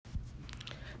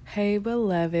Hey,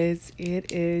 beloveds,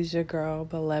 it is your girl,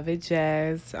 Beloved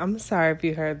Jazz. I'm sorry if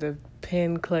you heard the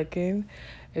pen clicking.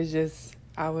 It's just,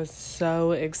 I was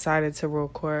so excited to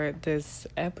record this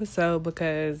episode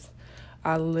because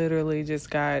I literally just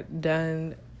got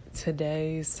done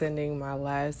today sending my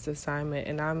last assignment,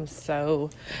 and I'm so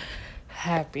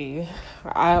happy.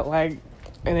 And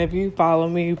if you follow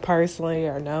me personally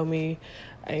or know me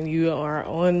and you are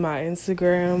on my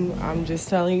Instagram, I'm just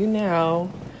telling you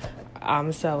now,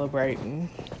 I'm celebrating.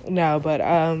 No, but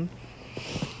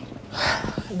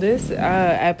this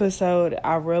episode,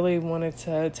 I really wanted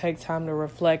to take time to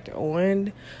reflect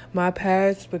on my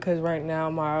past because right now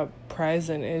my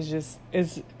present is just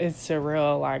it's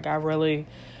surreal.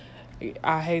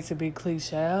 I hate to be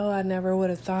cliche. Oh, I never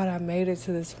would have thought I made it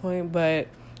to this point, but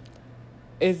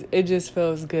it just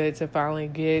feels good to finally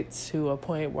get to a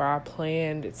point where I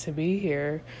planned to be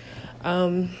here.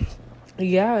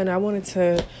 Yeah, and I wanted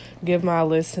to give my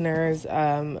listeners,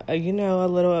 a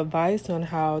little advice on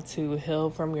how to heal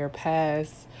from your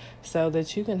past so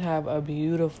that you can have a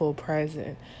beautiful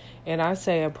present. And I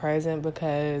say a present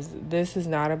because this is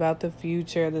not about the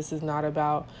future. This is not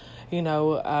about,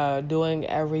 doing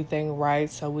everything right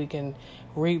so we can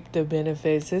reap the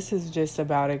benefits. This is just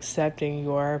about accepting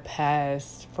your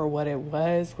past for what it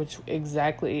was, which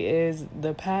exactly is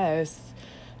the past,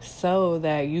 so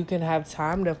that you can have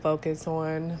time to focus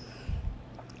on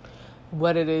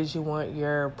what it is you want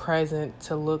your present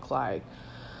to look like.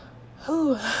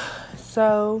 Whew.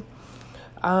 So,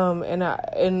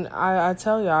 I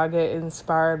tell you, I get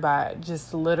inspired by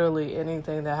just literally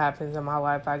anything that happens in my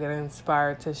life. I get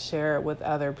inspired to share it with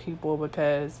other people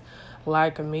because,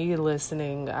 like me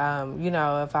listening,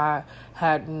 if I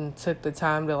hadn't took the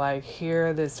time to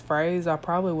hear this phrase, I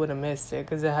probably would have missed it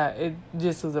because it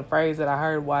just was a phrase that I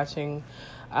heard watching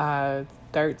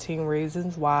 13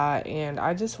 Reasons Why, and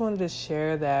I just wanted to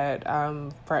share that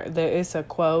it's a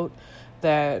quote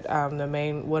that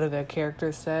one of the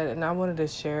characters said, and I wanted to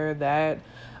share that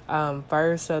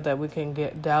first so that we can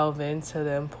delve into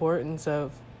the importance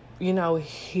of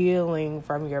healing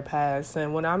from your past.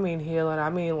 And when I mean healing, I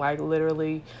mean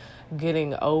literally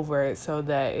getting over it so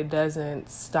that it doesn't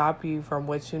stop you from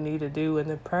what you need to do in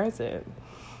the present.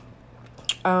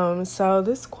 So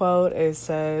this quote, it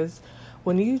says,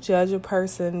 when you judge a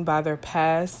person by their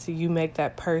past, you make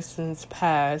that person's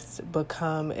past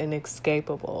become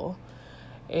inescapable.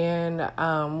 And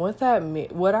what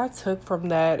I took from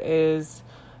that is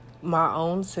my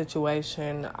own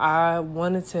situation. I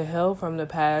wanted to heal from the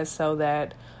past so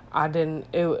that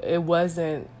it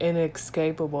wasn't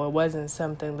inescapable. It wasn't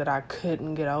something that I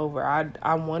couldn't get over.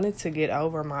 I wanted to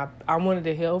I wanted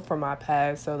to heal from my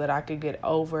past so that I could get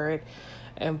over it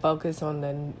and focus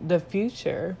on the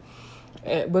future.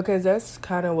 Because that's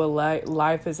kind of what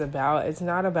life is about. It's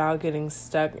not about getting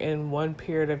stuck in one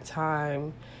period of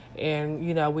time and,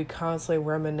 we constantly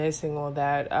reminiscing on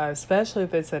that, especially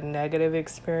if it's a negative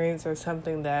experience or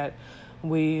something that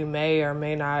we may or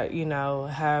may not,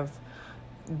 have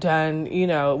done,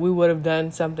 we would have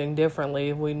done something differently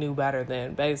if we knew better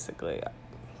then, basically.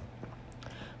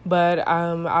 But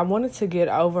I wanted to get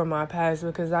over my past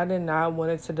because I did not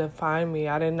want it to define me.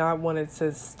 I did not want it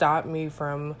to stop me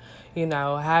from,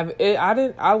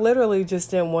 I literally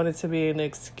just didn't want it to be an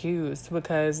excuse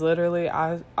because literally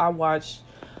I watched,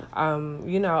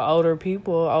 older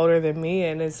people older than me,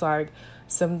 and it's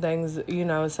some things,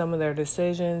 some of their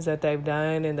decisions that they've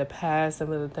done in the past,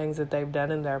 some of the things that they've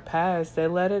done in their past, they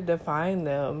let it define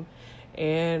them.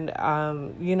 And,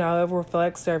 it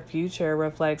reflects their future. It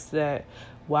reflects that,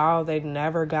 wow, they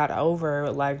never got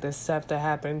over the stuff that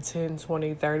happened 10,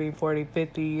 20, 30, 40,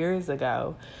 50 years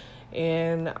ago.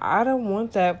 And I don't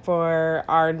want that for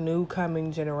our new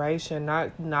coming generation,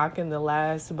 not knocking the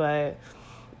last, but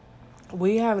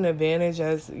we have an advantage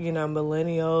as,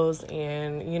 millennials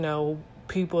and,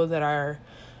 people that are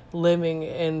living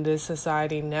in this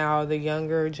society now, the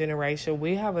younger generation.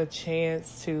 We have a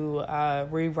chance to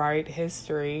rewrite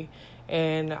history.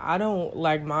 And I don't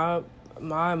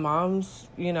my mom's,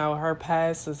 her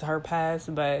past is her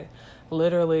past, but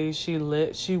literally she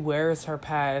wears her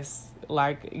past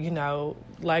like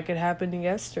it happened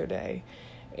yesterday.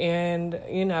 And,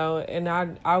 and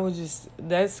I was just,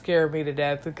 that scared me to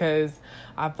death because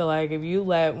I feel like if you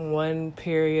let one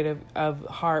period of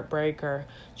heartbreak or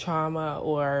trauma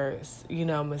or,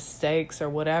 mistakes or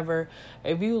whatever,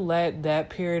 if you let that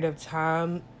period of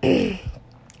time,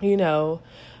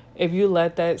 if you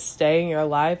let that stay in your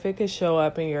life, it could show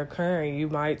up in your current. You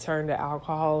might turn to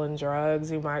alcohol and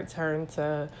drugs. You might turn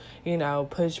to,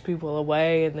 push people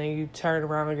away. And then you turn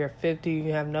around when you're 50,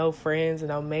 you have no friends,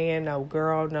 no man, no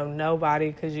girl, no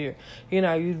nobody, because you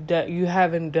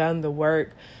haven't done the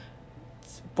work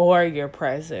for your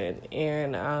present.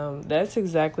 And that's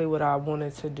exactly what I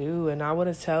wanted to do. And I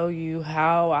want to tell you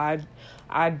how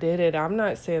I did it. I'm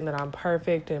not saying that I'm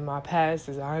perfect and my past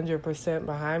is 100%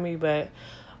 behind me, but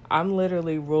I'm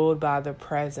literally ruled by the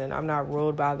present. I'm not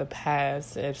ruled by the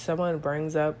past. If someone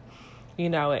brings up,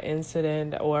 an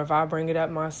incident, or if I bring it up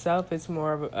myself, it's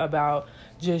more about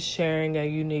just sharing a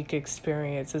unique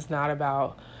experience. It's not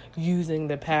about using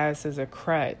the past as a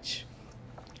crutch.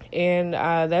 And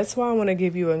that's why I want to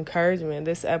give you encouragement.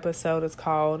 This episode is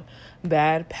called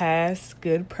Bad Past,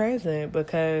 Good Present,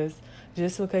 because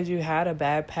just because you had a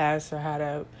bad past or had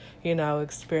a,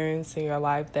 experience in your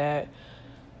life that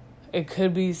it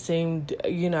could be seemed,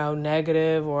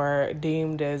 negative or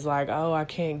deemed as like, oh, I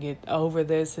can't get over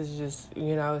this. It's just,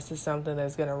 it's just something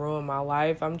that's going to ruin my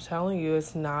life. I'm telling you,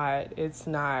 it's not. It's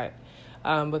not.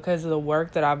 Because of the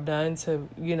work that I've done to,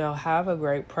 have a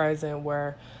great present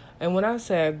where, and when I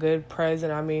say a good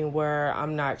present, I mean where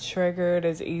I'm not triggered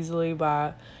as easily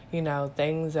by,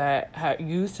 things that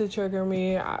used to trigger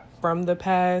me from the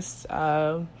past.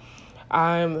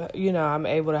 I'm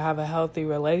able to have a healthy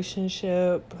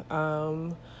relationship.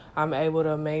 I'm able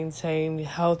to maintain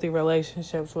healthy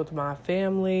relationships with my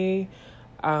family,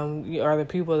 or the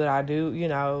people that I do,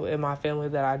 in my family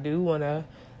that I do want to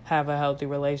have a healthy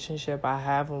relationship. I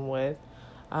have them with.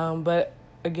 But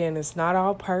again, it's not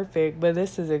all perfect, but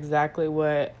this is exactly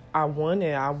what I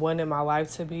wanted. I wanted my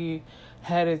life to be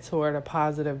headed toward a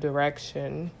positive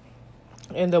direction.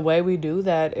 And the way we do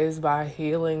that is by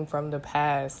healing from the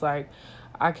past. Like,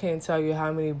 I can't tell you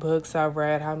how many books I've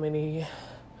read, how many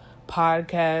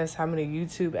podcasts, how many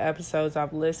YouTube episodes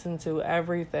I've listened to,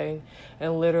 everything.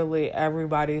 And literally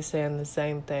everybody's saying the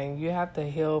same thing. You have to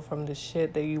heal from the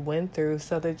shit that you went through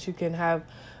so that you can have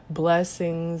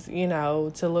blessings,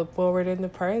 to look forward in the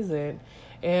present.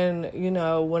 And,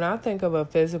 when I think of a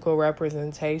physical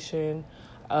representation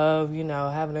of,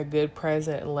 having a good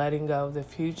present and letting go of the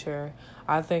future,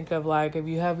 I think of like if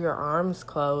you have your arms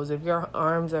closed, if your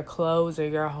arms are closed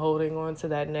and you're holding on to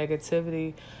that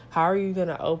negativity, how are you going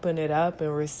to open it up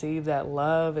and receive that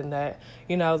love and that,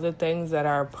 the things that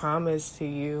are promised to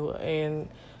you? And,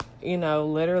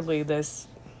 literally this,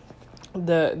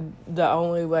 the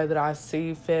only way that I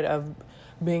see fit of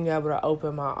being able to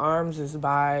open my arms is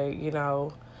by,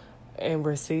 and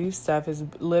receive stuff is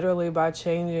literally by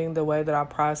changing the way that I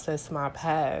process my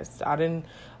past.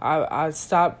 I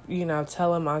stopped,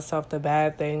 telling myself the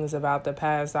bad things about the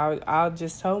past. I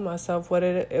just told myself what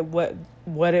it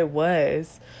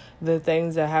was. The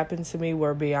things that happened to me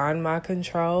were beyond my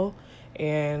control.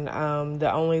 And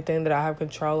the only thing that I have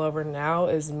control over now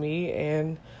is me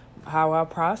and how I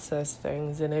process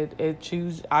things. And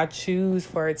I choose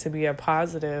for it to be a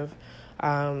positive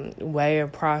way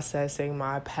of processing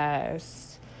my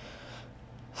past.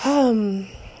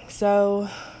 So,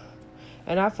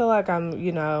 and I feel like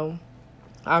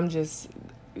I'm just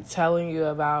telling you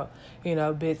about,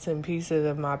 bits and pieces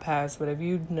of my past. But if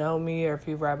you know me or if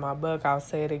you read my book, I'll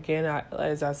say it again,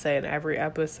 as I say in every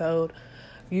episode.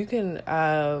 You can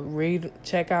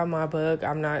check out my book.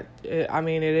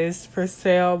 It is for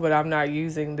sale, but I'm not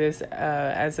using this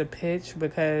as a pitch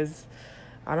because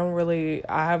I don't really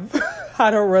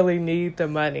need the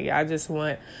money. I just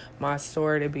want my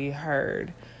story to be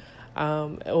heard.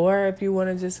 Or if you want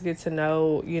to just get to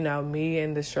know, me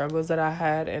and the struggles that I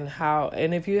had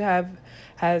and if you have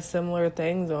had similar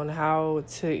things on how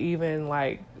to even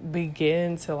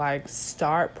begin to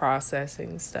start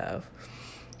processing stuff,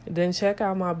 then check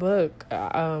out my book.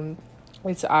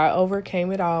 It's I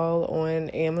Overcame It All on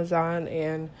Amazon,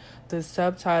 and the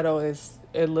subtitle is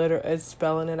it's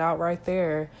spelling it out right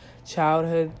there.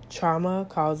 Childhood trauma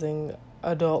causing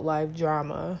adult life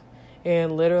drama.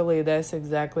 And literally that's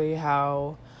exactly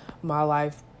how my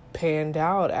life panned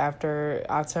out after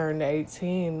I turned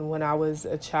 18. When I was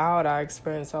a child, I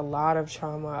experienced a lot of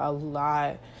trauma, a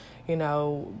lot,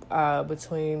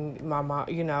 between my mom,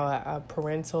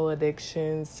 parental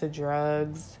addictions to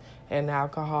drugs and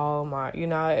alcohol,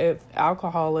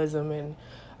 alcoholism and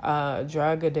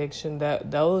drug addiction,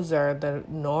 those are the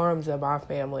norms of my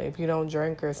family. If you don't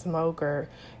drink or smoke or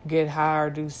get high or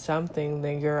do something,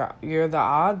 then you're the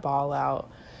oddball out.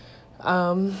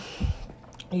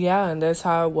 And that's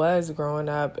how it was growing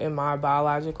up in my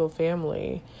biological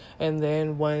family. And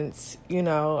then once,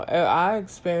 I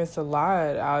experienced a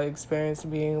lot. I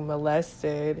experienced being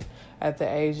molested at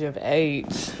the age of 8.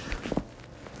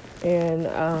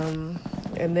 And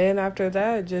then after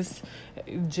that, just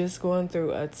going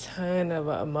through a ton of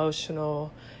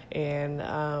emotional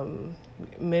and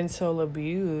mental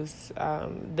abuse,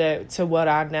 that to what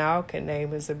I now can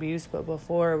name as abuse. But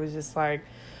before, it was just like,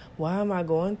 why am I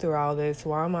going through all this?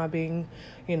 Why am I being,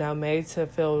 made to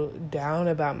feel down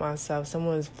about myself?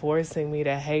 Someone's forcing me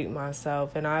to hate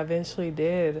myself. And I eventually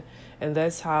did. And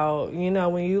that's how,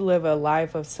 when you live a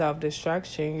life of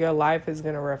self-destruction, your life is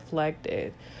going to reflect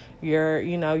it.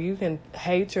 You can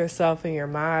hate yourself in your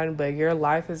mind, but your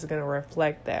life is going to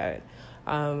reflect that.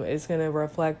 It's going to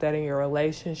reflect that in your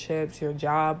relationships, your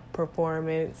job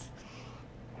performance,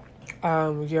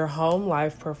 your home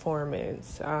life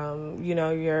performance,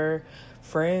 your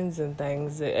friends and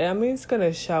things. It's going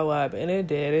to show up, and it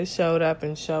did. It showed up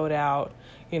and showed out.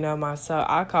 Myself,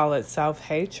 I call it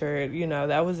self-hatred.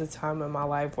 That was a time in my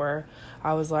life where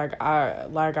I was I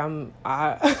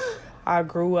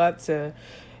grew up to,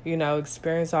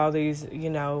 experience all these,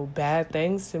 bad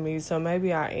things to me. So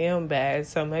maybe I am bad.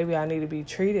 So maybe I need to be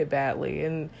treated badly.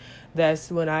 And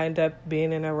that's when I end up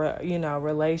being in a,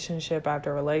 relationship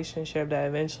after relationship that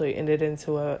eventually ended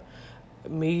into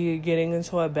me getting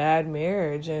into a bad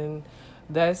marriage. And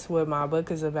that's what my book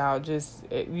is about. Just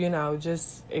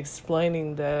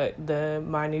explaining the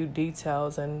minute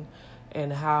details and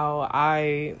how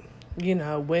I,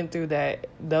 went through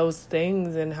those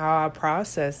things and how I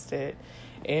processed it.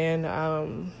 And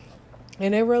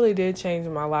it really did change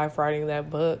my life writing that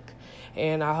book.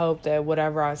 And I hope that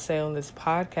whatever I say on this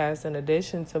podcast, in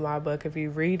addition to my book, if you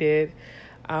read it,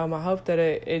 I hope that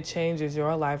it changes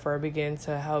your life, or begin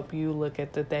to help you look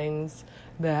at the things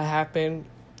that happen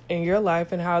in your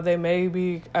life and how they may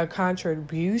be a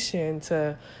contribution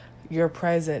to your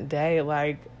present day.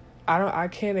 I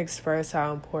can't express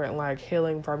how important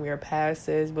healing from your past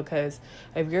is, because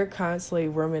if you're constantly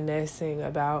reminiscing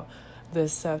about the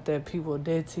stuff that people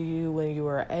did to you when you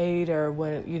were 8, or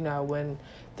when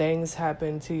things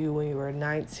happened to you when you were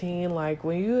 19,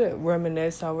 when you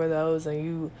reminisce over those and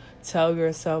you tell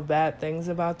yourself bad things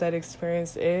about that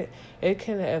experience, it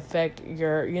can affect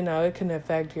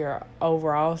your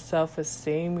overall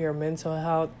self-esteem, your mental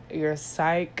health, your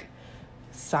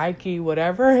psyche,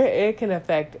 whatever. It can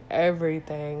affect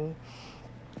everything.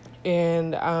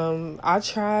 And I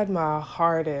tried my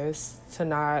hardest to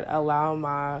not allow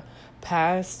my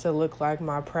past to look like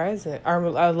my present, or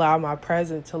allow my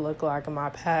present to look like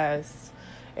my past.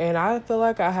 And I feel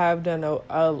like I have done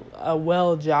a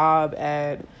well job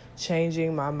at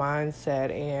changing my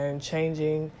mindset and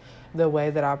changing the way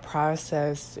that I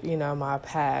process, my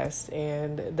past.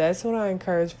 And that's what I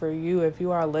encourage for you. If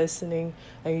you are listening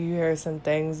and you hear some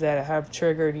things that have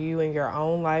triggered you in your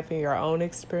own life and your own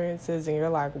experiences, and you're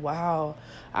like, wow,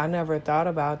 I never thought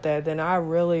about that, then I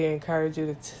really encourage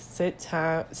you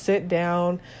to sit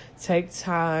down, take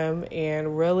time,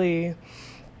 and really,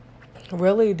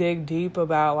 really dig deep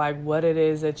about what it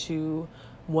is that you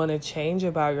want to change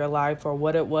about your life, or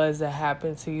what it was that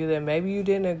happened to you that maybe you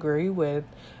didn't agree with.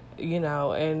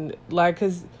 And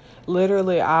cause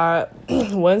literally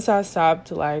once I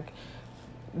stopped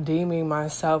deeming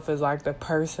myself as the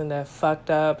person that fucked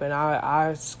up and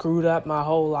I screwed up my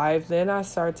whole life, then I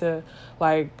start to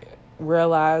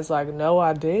realize no,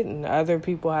 I didn't. Other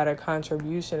people had a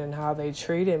contribution in how they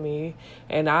treated me,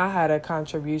 and I had a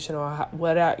contribution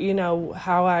on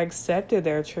how I accepted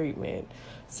their treatment.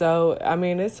 So,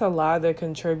 it's a lot that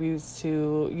contributes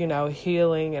to,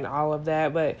 healing and all of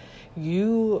that. But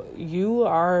you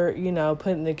are,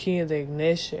 putting the key in the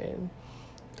ignition.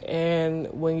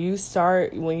 And when you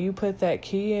put that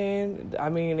key in,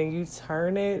 and you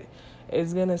turn it,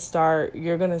 you're going to start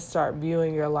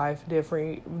viewing your life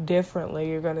differently.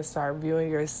 You're going to start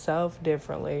viewing yourself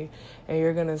differently. And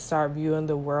you're going to start viewing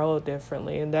the world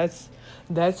differently. And that's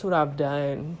what I've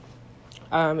done.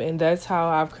 And that's how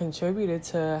I've contributed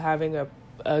to having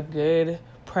a good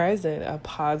present, a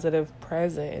positive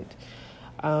present.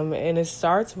 And it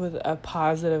starts with a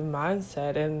positive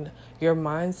mindset. And your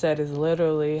mindset is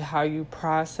literally how you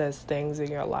process things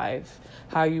in your life,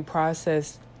 how you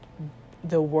process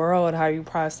the world, how you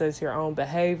process your own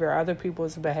behavior, other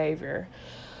people's behavior.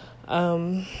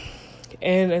 And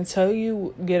until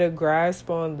you get a grasp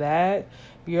on that,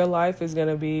 your life is going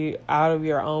to be out of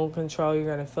your own control. You're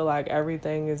going to feel like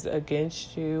everything is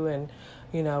against you and,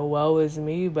 woe is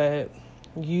me. But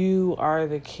you are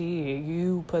the key.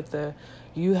 You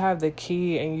have the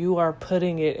key, and you are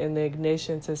putting it in the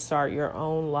ignition to start your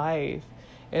own life.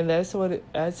 And that's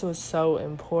what's so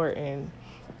important.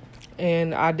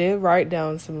 And I did write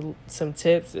down some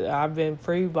tips. I've been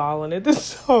freeballing it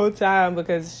this whole time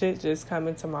because shit just come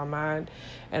into my mind,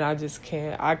 and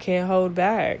I can't hold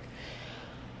back.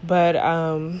 But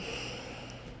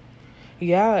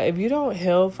yeah, if you don't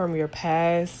heal from your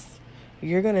past,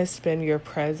 you're going to spend your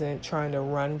present trying to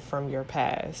run from your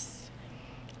past.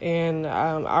 And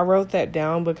I wrote that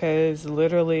down because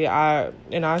literally, I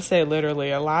say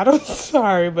literally a lot, I'm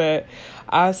sorry, but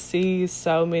I see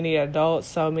so many adults,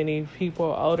 so many people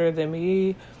older than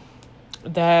me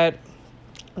that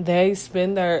they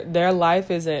spend their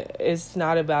life it's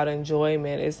not about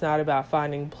enjoyment, it's not about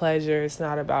finding pleasure, it's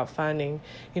not about finding,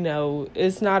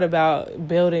 it's not about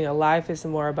building a life, it's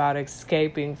more about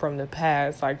escaping from the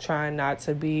past, like trying not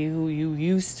to be who you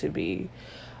used to be.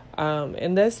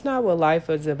 And that's not what life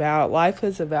is about. Life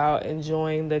is about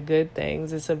enjoying the good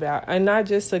things. It's about, and not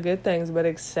just the good things, but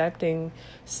accepting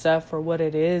stuff for what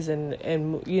it is, and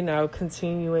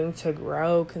continuing to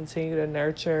grow, continue to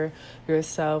nurture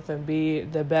yourself and be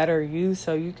the better you,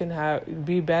 so you can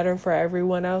be better for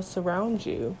everyone else around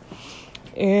you.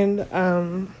 And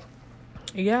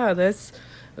that's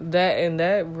that, and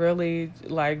that really,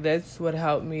 like, that's what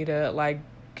helped me to, like,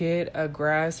 get a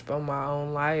grasp on my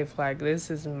own life. Like,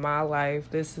 this is my life,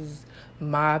 this is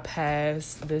my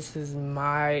past, this is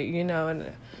my,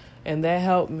 and that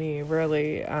helped me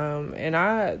really.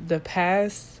 The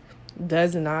past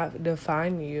does not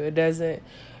define you.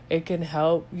 It can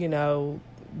help,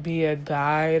 be a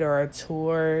guide or a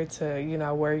tour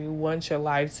to, where you want your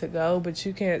life to go, but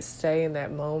you can't stay in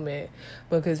that moment,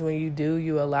 because when you do,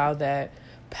 you allow that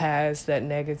past, that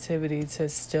negativity to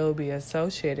still be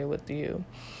associated with you.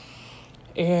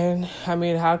 And I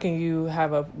mean, how can you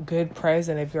have a good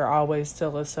present if you're always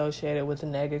still associated with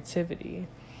negativity?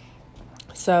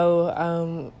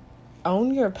 So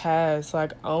own your past,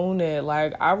 like own it.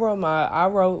 Like I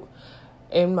wrote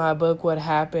in my book what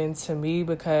happened to me,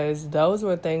 because those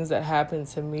were things that happened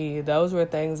to me. Those were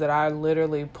things that I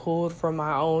literally pulled from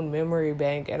my own memory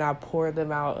bank and I poured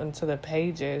them out into the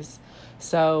pages.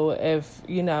 So if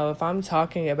I'm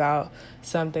talking about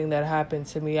something that happened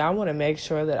to me, I want to make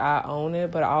sure that I own it,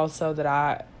 but also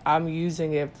that I'm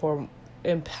using it for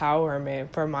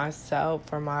empowerment for myself,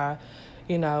 for my,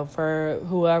 for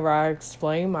whoever I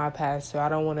explain my past to. I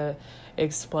don't want to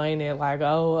explain it like,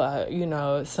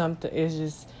 something is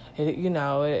just,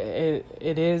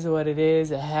 it is what it is.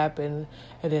 It happened.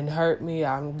 It didn't hurt me.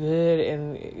 I'm good.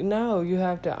 And no, you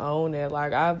have to own it.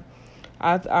 Like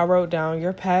I wrote down,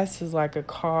 your past is like a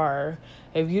car.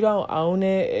 If you don't own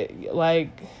it,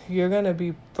 like, you're going to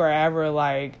be forever,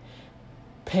 like,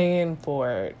 paying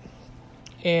for it.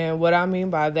 And what I mean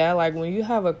by that, like, when you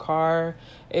have a car,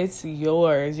 it's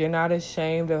yours. You're not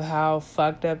ashamed of how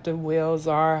fucked up the wheels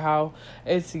are, how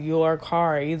it's your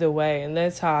car either way. And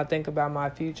that's how I think about my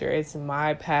future. It's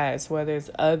my past, whether it's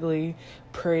ugly,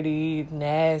 pretty,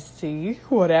 nasty,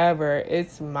 whatever,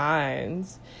 it's mine.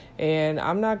 And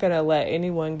I'm not going to let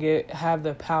anyone have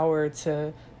the power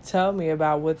to tell me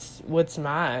about what's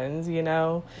mine,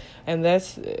 And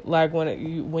that's like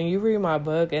when you read my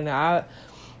book, and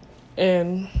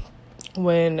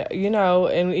when,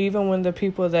 and even when the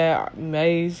people that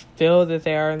may feel that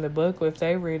they are in the book, if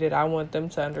they read it, I want them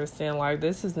to understand, like,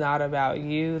 this is not about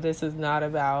you. This is not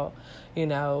about,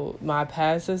 my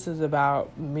past. This is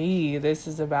about me. This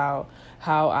is about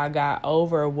how I got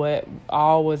over what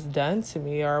all was done to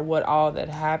me, or what all that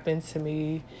happened to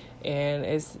me. And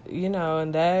it's,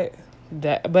 and that,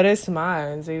 but it's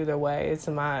mine either way. It's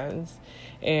mine.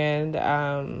 And,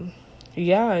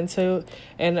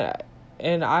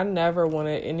 and I never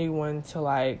wanted anyone to,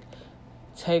 like,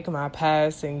 take my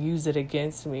past and use it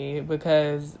against me,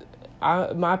 because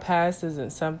my past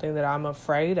isn't something that I'm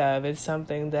afraid of. It's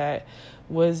something that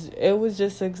was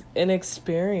just an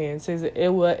experience. It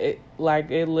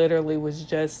literally was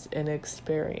just an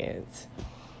experience.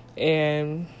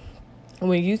 And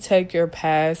when you take your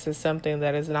past as something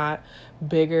that is not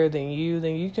bigger than you,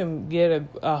 then you can get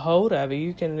a hold of it.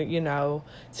 You can,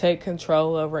 take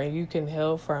control over it, and you can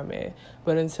heal from it.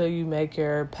 But until you make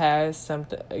your past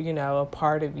something, a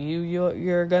part of you,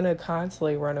 you're going to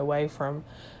constantly run away from,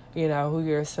 who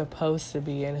you're supposed to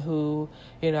be, and who,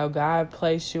 God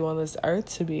placed you on this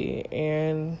earth to be.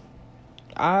 And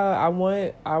I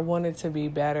want it to be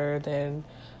better than,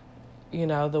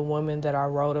 the woman that I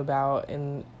wrote about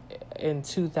in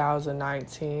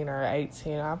 2019 or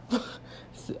 18.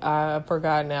 I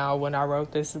forgot now when I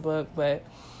wrote this book, but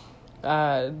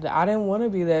I didn't want to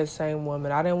be that same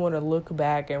woman. I didn't want to look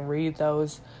back and read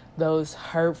those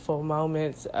hurtful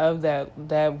moments of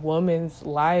that woman's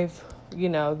life,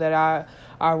 that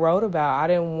I wrote about. I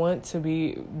didn't want to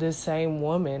be the same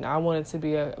woman. I wanted to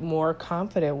be a more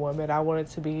confident woman. I wanted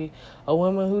to be a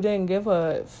woman who didn't give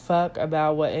a fuck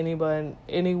about what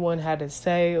anyone had to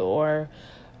say, or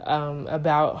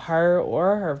about her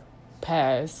or her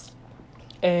past.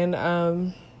 And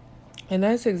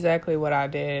that's exactly what I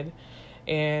did.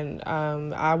 And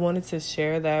I wanted to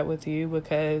share that with you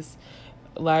because,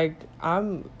 like,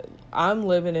 I'm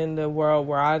living in the world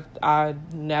where I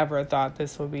never thought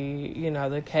this would be,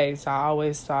 the case. I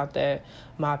always thought that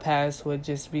my past would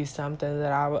just be something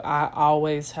that I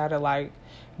always had to, like,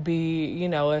 be,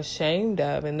 ashamed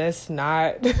of. And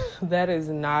that is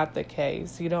not the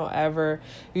case.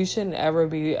 You shouldn't ever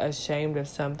be ashamed of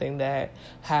something that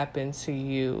happened to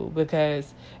you,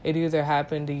 because it either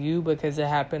happened to you because it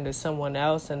happened to someone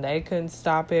else and they couldn't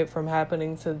stop it from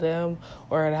happening to them,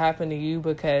 or it happened to you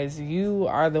because you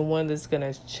are the one that's going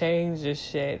to change the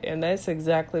shit. And that's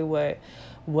exactly what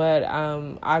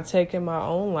I take in my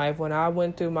own life. When I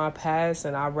went through my past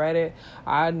and I read it,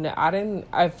 I didn't,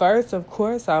 at first, of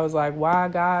course, I was like, why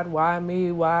God, why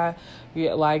me, why,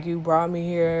 you brought me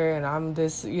here and I'm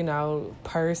this,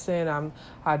 person,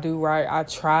 I do right, I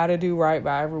try to do right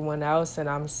by everyone else, and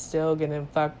I'm still getting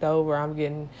fucked over, I'm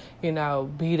getting,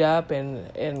 beat up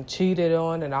and cheated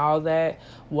on and all that.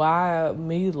 Why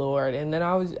me, Lord? And then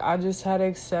I just had to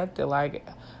accept it, like,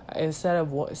 instead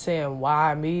of saying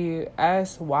why me,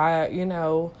 ask why,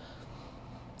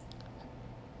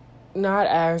 not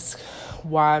ask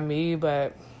why me,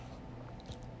 but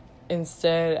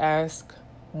instead ask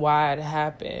why it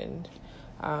happened.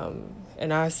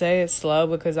 And I say it slow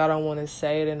because I don't want to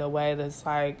say it in a way that's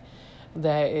like,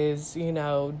 that is,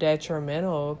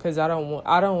 detrimental, because I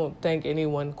don't think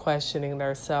anyone questioning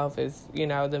themselves is,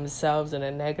 themselves in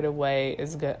a negative way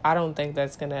is good. I don't think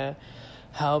that's going to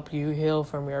help you heal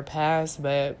from your past.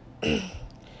 But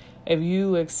if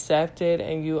you accept it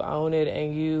and you own it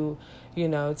and you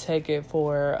take it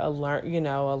for a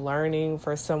learning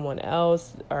for someone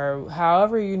else, or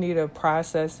however you need to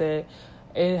process it,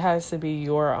 it has to be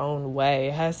your own way.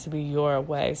 It has to be your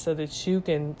way so that you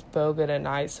can feel good at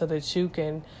night, so that you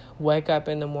can wake up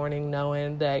in the morning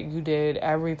knowing that you did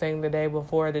everything the day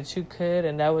before that you could,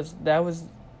 and that was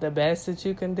the best that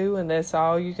you can do, and that's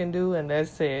all you can do, and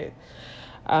that's it.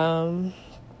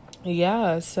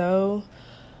 So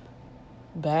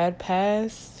bad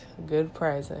past, good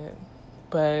present.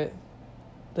 But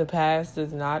the past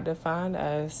does not define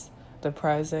us. The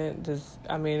present does.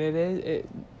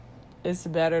 It's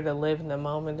better to live in the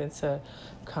moment than to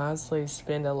constantly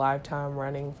spend a lifetime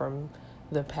running from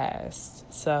the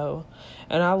past. So,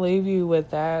 and I'll leave you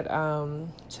with that.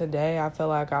 Today I feel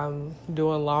like I'm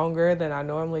doing longer than I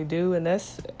normally do,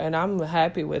 and I'm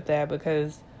happy with that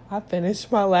because I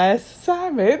finished my last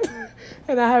assignment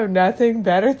and I have nothing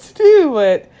better to do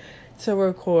but to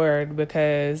record,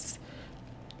 because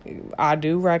I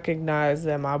do recognize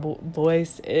that my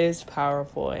voice is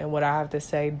powerful and what I have to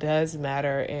say does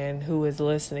matter, and who is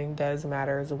listening does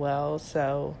matter as well.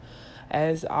 So,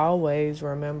 as always,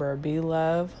 remember, be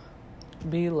love,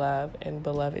 and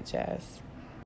beloved Jazz.